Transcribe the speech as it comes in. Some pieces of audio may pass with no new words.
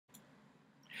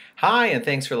Hi, and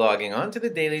thanks for logging on to the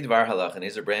Daily DVAR Halacha. And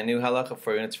here's a brand new halacha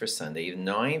for you. It's for Sunday, the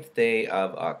 9th day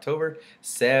of October,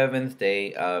 7th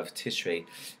day of Tishrei.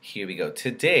 Here we go.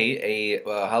 Today, a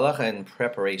halacha in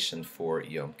preparation for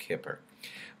Yom Kippur.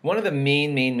 One of the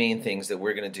main things that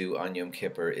we're going to do on Yom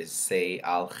Kippur is say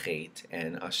Al Chet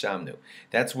and Ashamnu.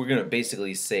 We're going to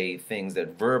basically say things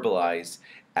that verbalize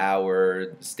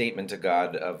our statement to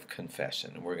God of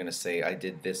confession. We're going to say, I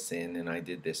did this sin and I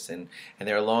did this sin. And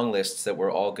there are long lists that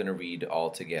we're all going to read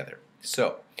all together.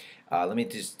 So, let me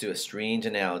just do a strange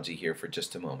analogy here for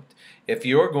just a moment. If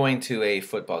you're going to a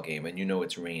football game and you know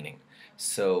it's raining,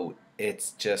 so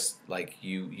it's just like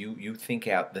you think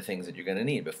out the things that you're going to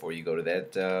need before you go to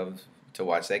that to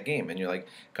watch that game, and you're like,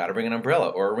 gotta bring an umbrella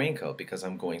or a raincoat because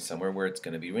I'm going somewhere where it's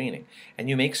going to be raining, and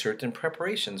you make certain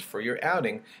preparations for your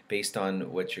outing based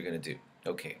on what you're going to do.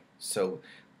 Okay, so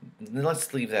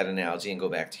let's leave that analogy and go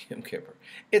back to Yom Kippur.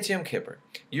 It's Yom Kippur.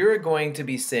 You're going to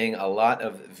be saying a lot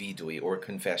of vidui or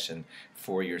confession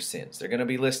for your sins. They're going to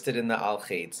be listed in the Al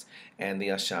Chets and the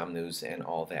Ashamnus and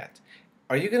all that.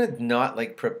 Are you going to not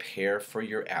prepare for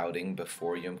your outing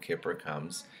before Yom Kippur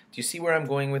comes? Do you see where I'm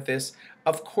going with this?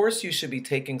 Of course you should be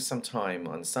taking some time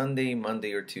on Sunday,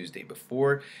 Monday, or Tuesday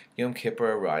before Yom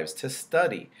Kippur arrives to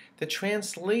study the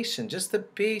translation, just the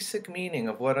basic meaning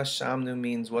of what Ashamnu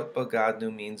means, what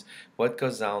Bagadnu means, what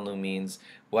Gazalnu means,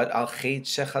 what Al Chet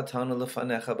Shechatanu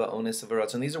Lefanecha Ba'onis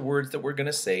Avaratz. And these are words that we're going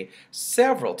to say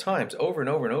several times over and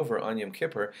over and over on Yom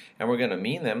Kippur, and we're going to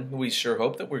mean them. We sure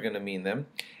hope that we're going to mean them.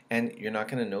 And you're not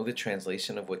going to know the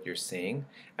translation of what you're saying.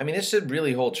 I mean, this should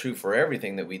really hold true for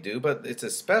everything that we do, but it's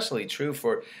especially true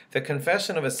for the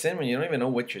confession of a sin when you don't even know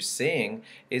what you're saying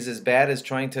is as bad as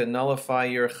trying to nullify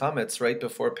your chametz right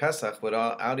before Pesach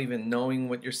without even knowing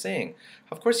what you're saying.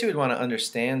 Of course you would want to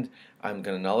understand, I'm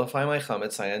going to nullify my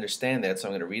chametz, I understand that, so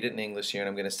I'm going to read it in English here, and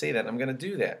I'm going to say that, and I'm going to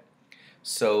do that.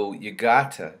 So you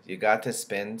got to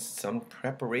spend some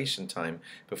preparation time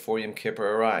before Yom Kippur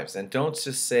arrives, and don't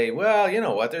just say, well, you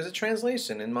know what? There's a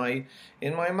translation in my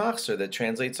machzor that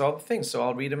translates all the things, so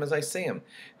I'll read them as I say them.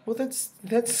 Well,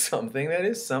 that's something. That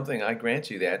is something. I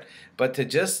grant you that. But to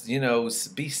just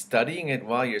be studying it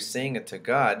while you're saying it to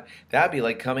God, that'd be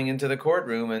like coming into the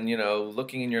courtroom and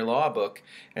looking in your law book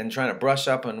and trying to brush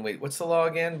up on, wait, what's the law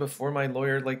again? Before my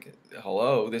lawyer,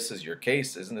 hello, this is your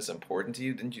case. Isn't this important to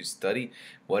you? Didn't you study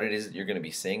what it is that you're going to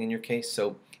be saying in your case?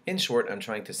 So, in short, I'm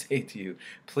trying to say to you,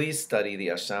 please study the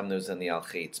Ashamnus and the Al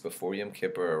Chets before Yom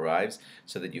Kippur arrives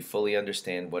so that you fully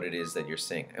understand what it is that you're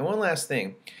saying. And one last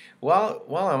thing, while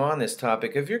I'm on this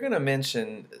topic, if you're going to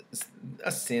mention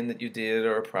a sin that you did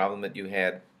or a problem that you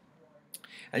had,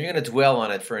 and you're going to dwell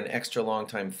on it for an extra long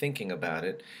time thinking about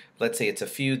it. Let's say it's a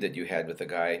feud that you had with a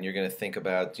guy, and you're going to think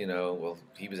about, well,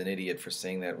 he was an idiot for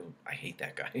saying that. I hate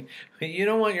that guy. You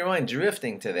don't want your mind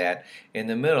drifting to that in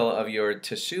the middle of your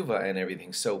teshuvah and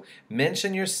everything. So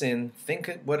mention your sin,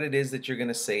 think what it is that you're going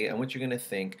to say and what you're going to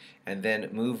think, and then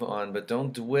move on. But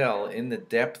don't dwell in the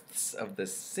depths of the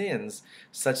sins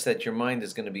such that your mind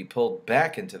is going to be pulled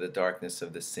back into the darkness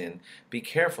of the sin. Be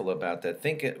careful about that.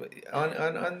 Think it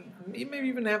on maybe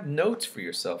even have notes for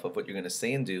yourself of what you're going to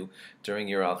say and do during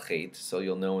your Al Chet, so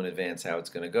you'll know in advance how it's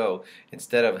going to go,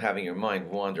 instead of having your mind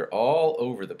wander all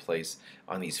over the place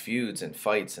on these feuds and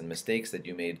fights and mistakes that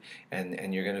you made,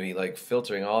 and you're going to be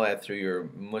filtering all that through your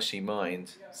mushy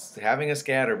mind, having a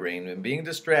scatterbrain and being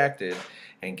distracted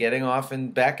and getting off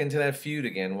and back into that feud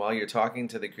again while you're talking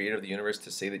to the creator of the universe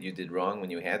to say that you did wrong when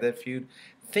you had that feud.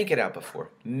 Think it out before.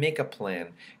 Make a plan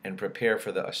and prepare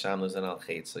for the Ashamnus and Al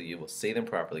Chet so you will say them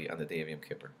properly on the day of Yom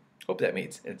Kippur. Hope that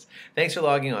made sense. Thanks for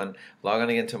logging on. Log on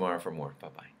again tomorrow for more.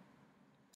 Bye-bye.